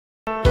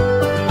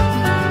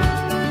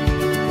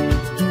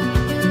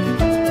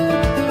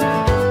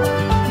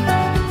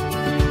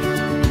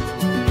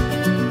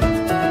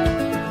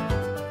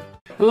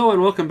Hello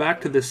and welcome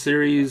back to this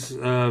series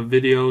of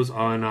videos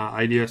on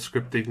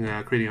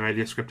IDEAScripting, creating an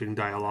IDEAScripting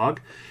dialog.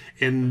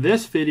 In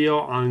this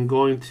video I'm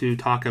going to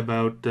talk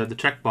about the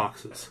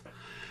checkboxes.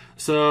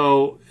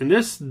 So in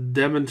this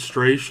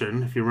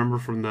demonstration, if you remember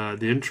from the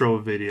intro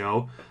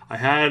video, I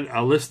had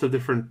a list of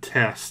different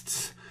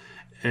tests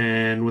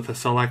and with a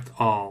select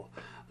all.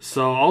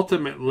 So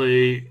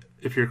ultimately,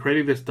 if you're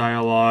creating this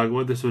dialog,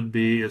 what this would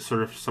be is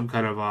sort of some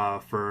kind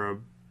of for a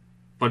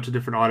bunch of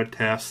different audit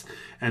tests,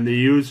 and the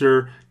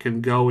user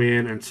can go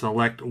in and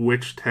select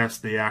which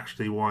test they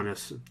actually want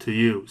us to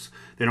use.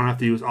 They don't have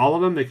to use all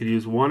of them. They could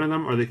use one of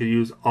them, or they could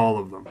use all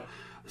of them.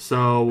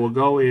 So we'll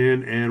go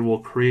in and we'll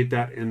create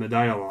that in the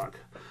dialog.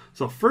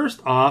 So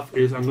first off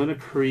is I'm going to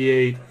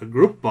create a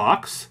group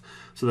box.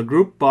 So the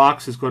group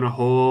box is going to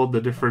hold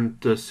the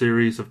different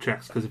series of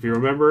checks, because if you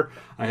remember,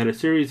 I had a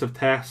series of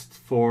tests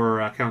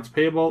for accounts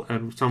payable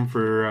and some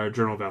for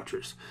journal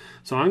vouchers.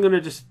 So I'm going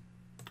to just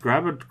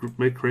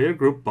create a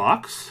group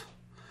box,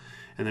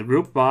 and the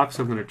group box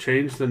I'm going to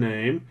change the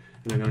name,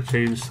 and I'm going to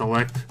change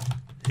select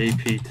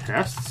AP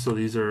tests. So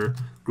these are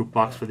group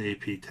box for the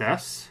AP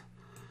tests,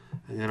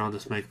 and then I'll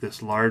just make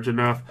this large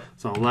enough.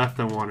 So on the left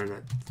I want it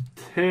at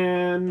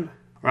 10,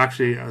 or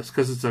actually it's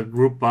because it's a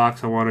group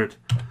box, I want it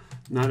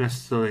not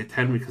necessarily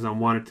 10 because I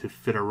want it to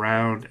fit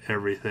around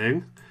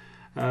everything.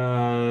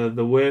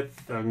 The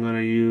width I'm going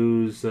to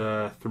use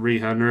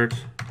 300.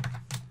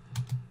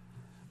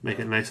 Make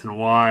it nice and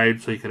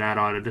wide so you can add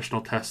on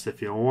additional tests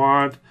if you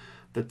want.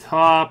 The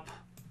top,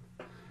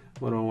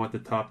 what do I want the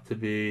top to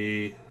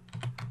be?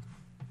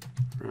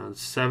 Around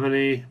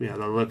 70. Yeah,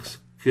 that looks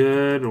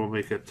good. We'll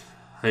make it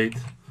height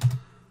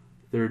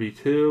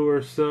 32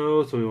 or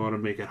so. So we want to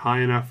make it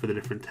high enough for the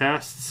different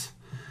tests.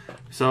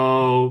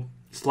 So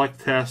select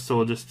test, so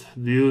we'll just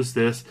use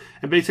this.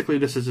 And basically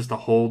this is just a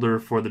holder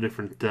for the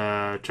different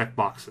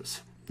checkboxes.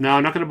 Now,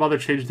 I'm not going to bother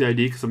changing the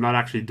ID because I'm not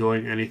actually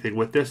doing anything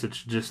with this.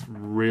 It's just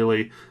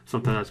really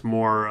something that's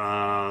more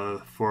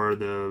for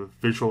the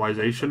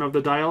visualization of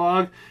the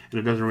dialog, and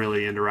it doesn't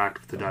really interact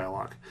with the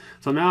dialog.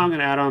 So now I'm going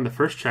to add on the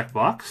first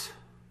checkbox.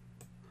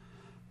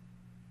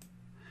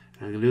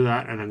 And I'm going to do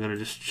that, and I'm going to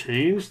just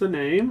change the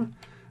name.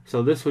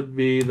 So this would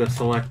be the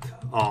select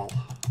all.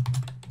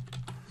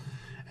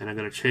 And I'm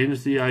going to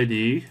change the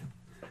ID,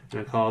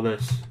 and I call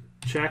this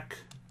check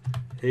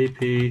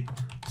AP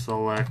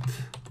select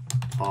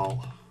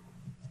all.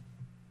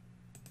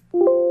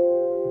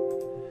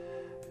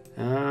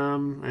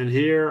 And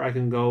here I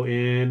can go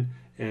in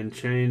and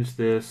change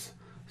this.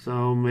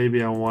 So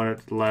maybe I want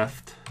it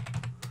left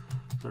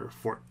sort of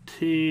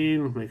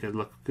 14, make it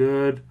look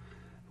good.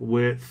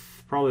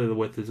 Width, probably the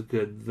width is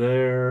good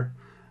there.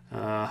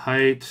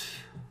 Height,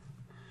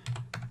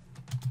 I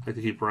like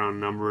to keep round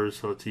numbers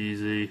so it's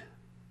easy.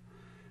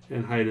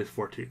 And height is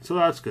 14. So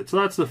that's good. So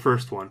that's the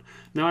first one.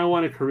 Now I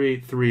want to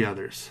create 3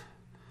 others.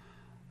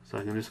 So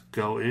I can just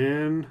go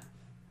in.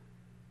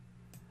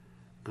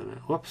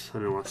 Whoops, I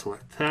didn't want to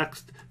select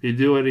text. If you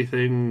do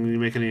anything, you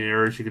make any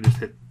errors, you can just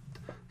hit,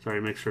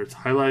 make sure it's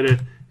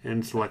highlighted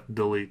and select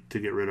delete to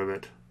get rid of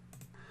it.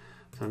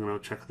 So I'm going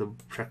to check the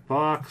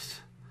checkbox,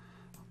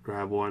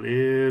 grab 1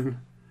 in,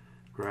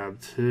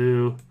 grab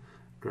 2,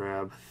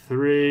 grab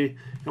 3.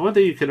 And one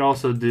thing you can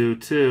also do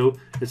too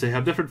is they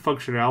have different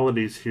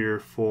functionalities here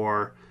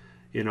for,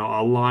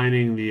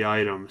 aligning the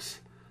items.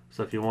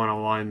 So if you want to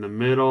align the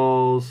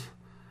middles,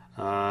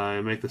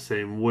 make the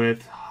same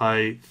width,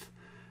 height,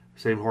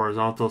 same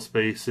horizontal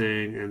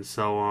spacing, and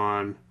so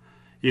on.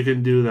 You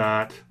can do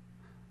that.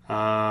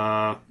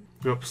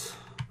 Oops.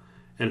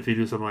 And if you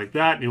do something like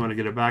that and you want to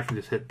get it back, you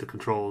just hit the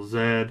Control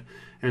Z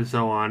and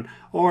so on.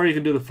 Or you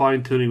can do the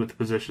fine tuning with the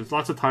positions.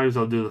 Lots of times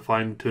I'll do the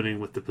fine tuning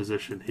with the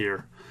position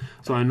here.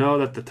 So I know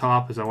that the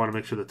top is, I want to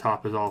make sure the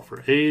top is all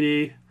for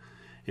 80.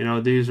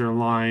 These are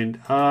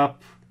lined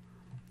up.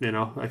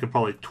 I could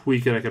probably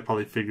tweak it. I could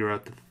probably figure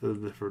out the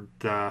different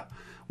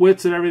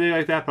widths and everything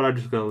like that, but I'm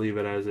just going to leave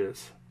it as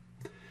is.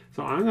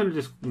 So I'm going to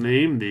just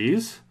name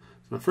these.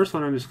 So the first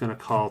one I'm just going to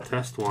call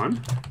test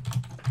 1.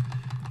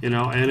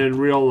 And in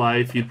real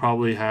life you'd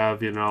probably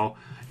have,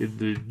 you'd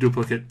do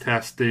duplicate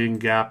testing,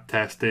 gap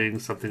testing,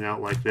 something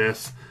out like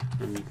this.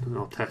 And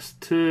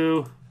test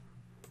 2,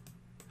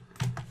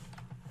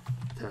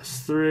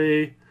 test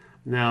 3.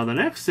 Now the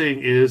next thing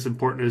is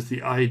important is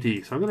the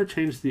ID. So I'm going to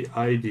change the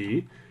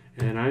ID,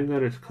 and I'm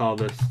going to call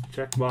this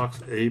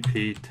checkbox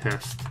AP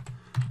test.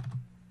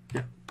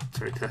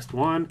 Test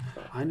 1.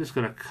 I'm just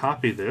going to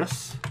copy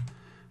this,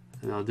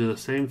 and I'll do the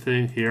same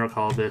thing here. I'll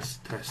call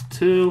this test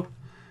 2,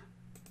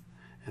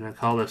 and I'll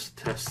call this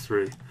test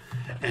 3.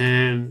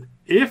 And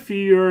if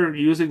you're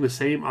using the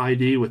same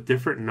ID with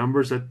different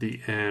numbers at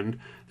the end,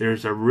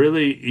 there's a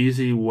really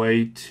easy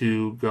way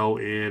to go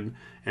in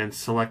and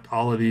select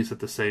all of these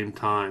at the same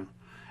time.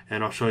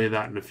 And I'll show you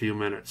that in a few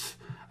minutes.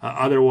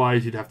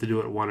 Otherwise, you'd have to do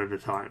it one at a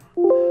time.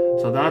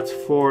 So that's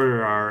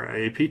for our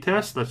AP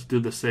test. Let's do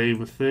the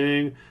same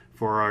thing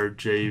for our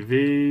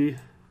JV,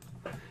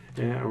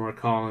 and we're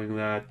calling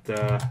that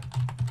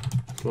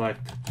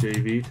select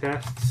JV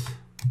tests.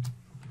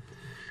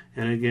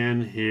 And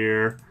again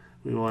here,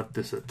 We want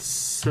this at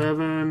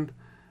 7.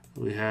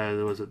 We had,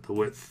 was it the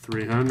width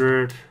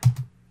 300?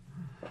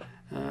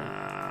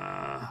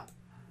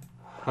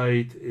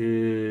 Height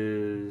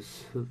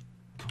is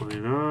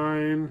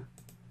 29.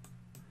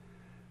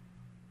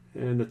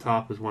 And the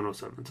top is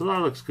 107. So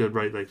that looks good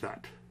right like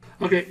that.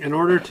 Okay, in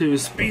order to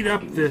speed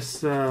up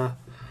this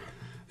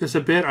this a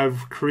bit,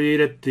 I've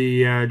created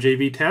the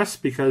JV tests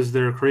because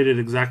they're created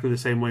exactly the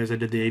same way as I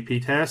did the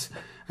AP tests.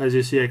 As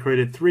you see, I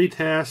created 3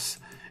 tests,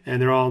 and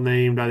they're all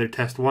named either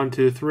test 1,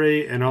 2,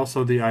 3, and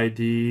also the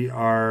ID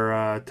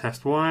are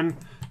test 1.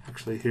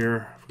 Actually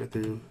here, I forgot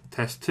to do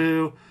test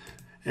 2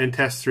 and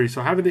test 3.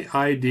 So having the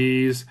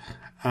IDs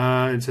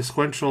in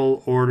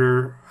sequential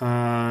order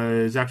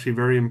is actually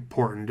very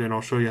important, and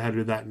I'll show you how to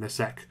do that in a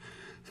sec.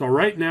 So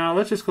right now,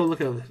 let's just go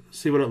look at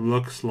see what it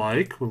looks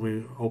like when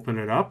we open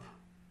it up.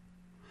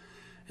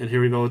 And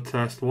here we go,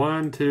 test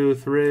 1, 2,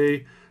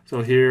 3.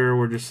 So here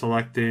we're just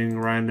selecting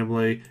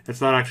randomly.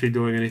 It's not actually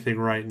doing anything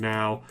right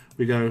now.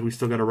 We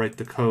still got to write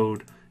the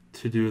code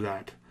to do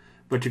that.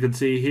 But you can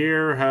see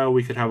here how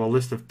we could have a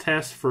list of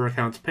tests for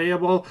accounts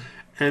payable,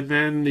 and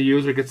then the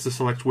user gets to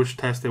select which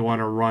test they want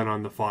to run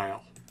on the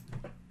file.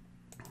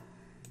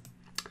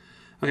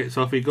 Okay,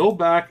 so if we go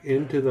back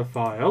into the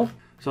file,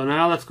 so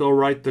now let's go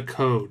write the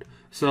code.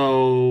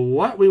 So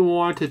what we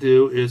want to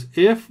do is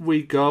if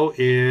we go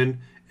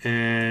in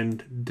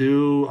and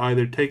do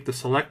either take the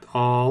select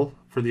all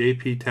for the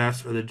AP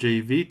test or the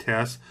JV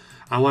test,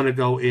 I want to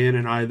go in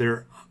and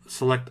either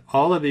select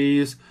all of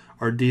these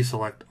or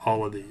deselect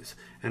all of these.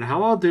 And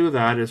how I'll do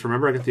that is,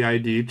 remember I get the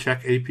ID,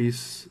 check AP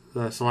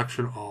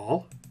selection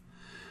all.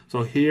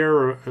 So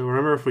here,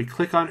 remember if we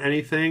click on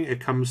anything,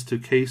 it comes to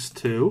case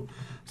 2.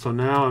 So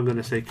now I'm going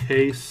to say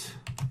case,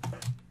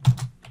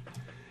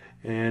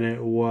 and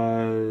it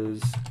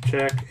was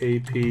check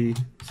AP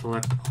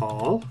select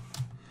all.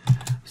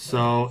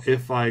 So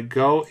if I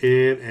go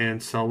in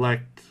and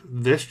select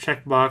this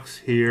checkbox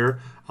here,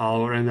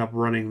 I'll end up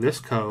running this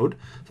code.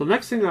 So the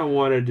next thing I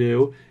want to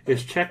do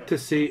is check to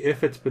see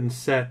if it's been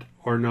set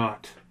or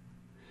not.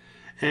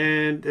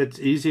 And it's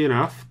easy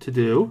enough to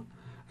do.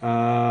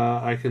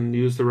 I can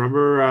use the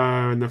remember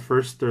in the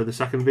first or the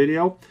second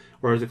video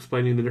where I was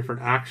explaining the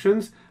different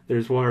actions.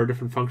 There's one or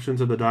different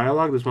functions of the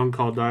dialog. There's one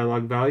called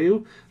dialog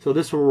value. So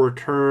this will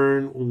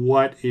return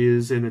what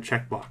is in a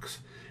checkbox.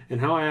 And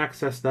how I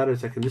access that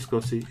is I can just go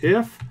see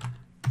if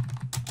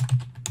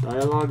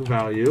dialog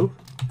value,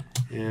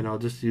 and I'll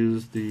just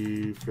use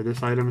for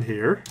this item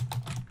here,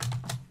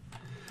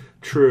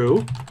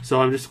 true.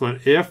 So I'm just going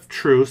if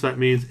true, so that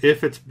means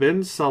if it's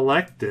been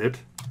selected,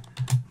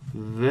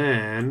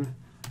 then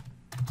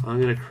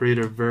I'm going to create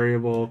a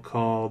variable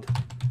called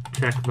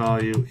check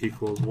value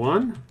equals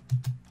 1,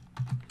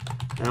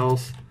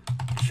 else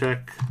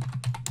check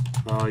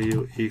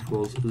value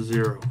equals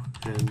 0,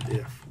 and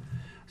if.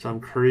 So I'm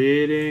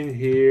creating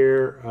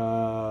here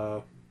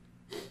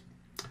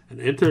an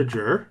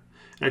integer.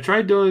 And I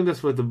tried doing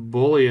this with a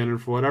Boolean,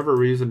 and for whatever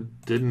reason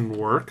it didn't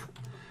work.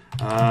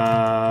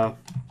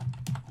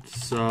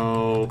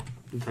 So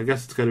I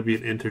guess it's going to be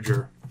an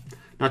integer.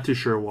 Not too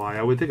sure why.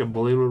 I would think a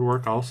Boolean would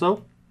work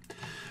also.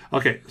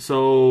 Okay,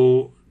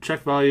 so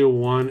check value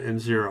 1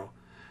 and 0.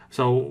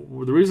 So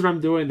the reason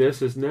I'm doing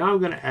this is now I'm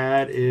going to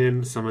add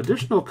in some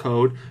additional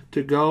code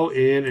to go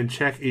in and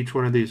check each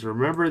one of these.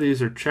 Remember,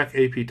 these are check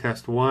AP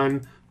test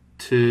 1,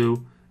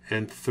 2,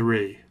 and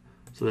 3.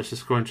 So they're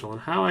sequential. And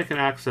how I can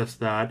access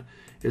that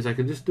is I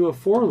can just do a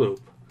for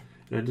loop.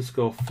 And I just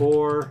go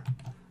for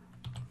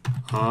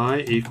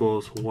I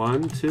equals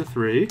 1, 2,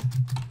 3,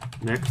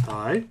 next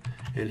I.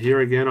 And here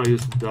again I'll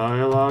use the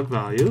dialog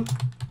value.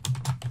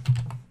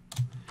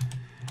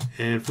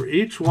 And for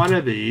each one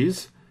of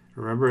these,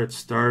 remember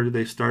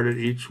they started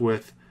each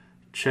with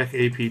check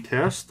AP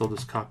test. I'll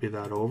just copy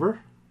that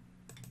over.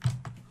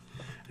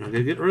 And I'm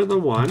going to get rid of the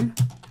 1,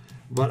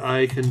 but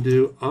I can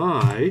do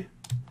I.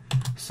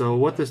 So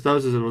what this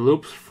does is it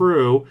loops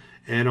through,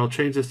 and I'll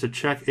change this to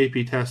check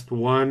AP test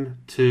 1,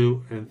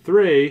 2, and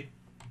 3.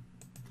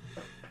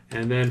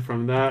 And then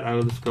from that, I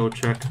will just go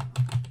check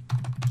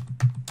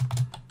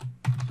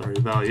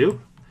value.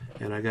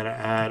 And I got to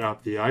add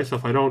up the I. So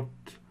if I don't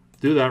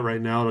do that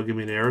right now, it'll give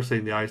me an error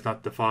saying the I is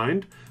not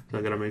defined. So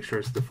I got to make sure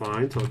it's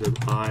defined. So I'll do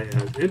I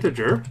as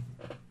integer.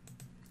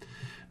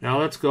 Now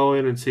let's go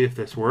in and see if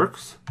this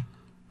works.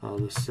 I'll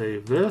just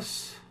save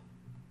this.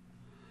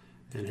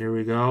 And here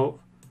we go.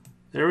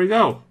 There we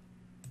go.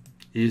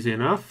 Easy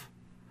enough.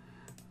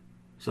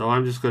 So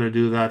I'm just going to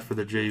do that for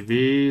the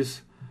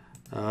JVs.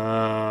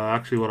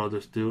 Actually, what I'll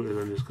just do is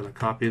I'm just going to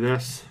copy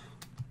this.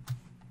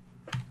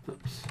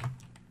 Oops.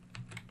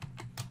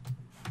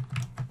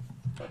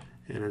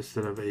 And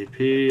instead of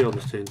AP, I'll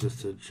just change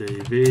this to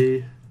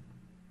JV.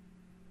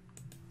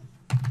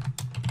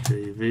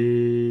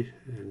 JV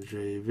and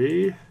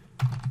JV.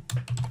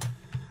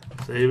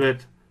 Save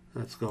it.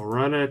 Let's go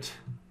run it.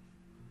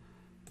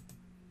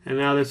 And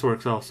now this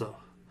works also.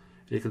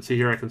 You can see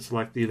here I can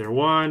select either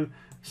one,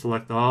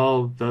 select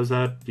all, does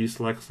that,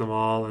 deselects them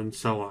all, and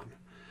so on.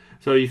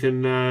 So you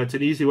can, it's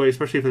an easy way,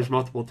 especially if there's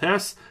multiple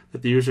tests,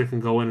 that the user can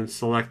go in and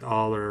select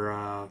all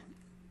or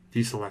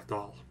deselect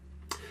all.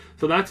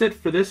 So that's it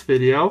for this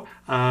video.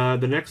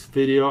 The next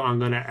video I'm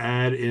going to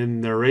add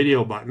in the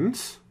radio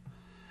buttons.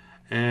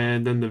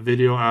 And then the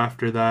video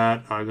after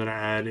that I'm going to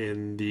add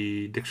in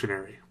the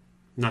dictionary.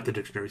 Not the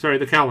dictionary, sorry,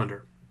 the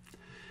calendar.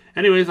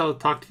 Anyways, I'll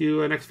talk to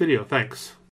you next video. Thanks.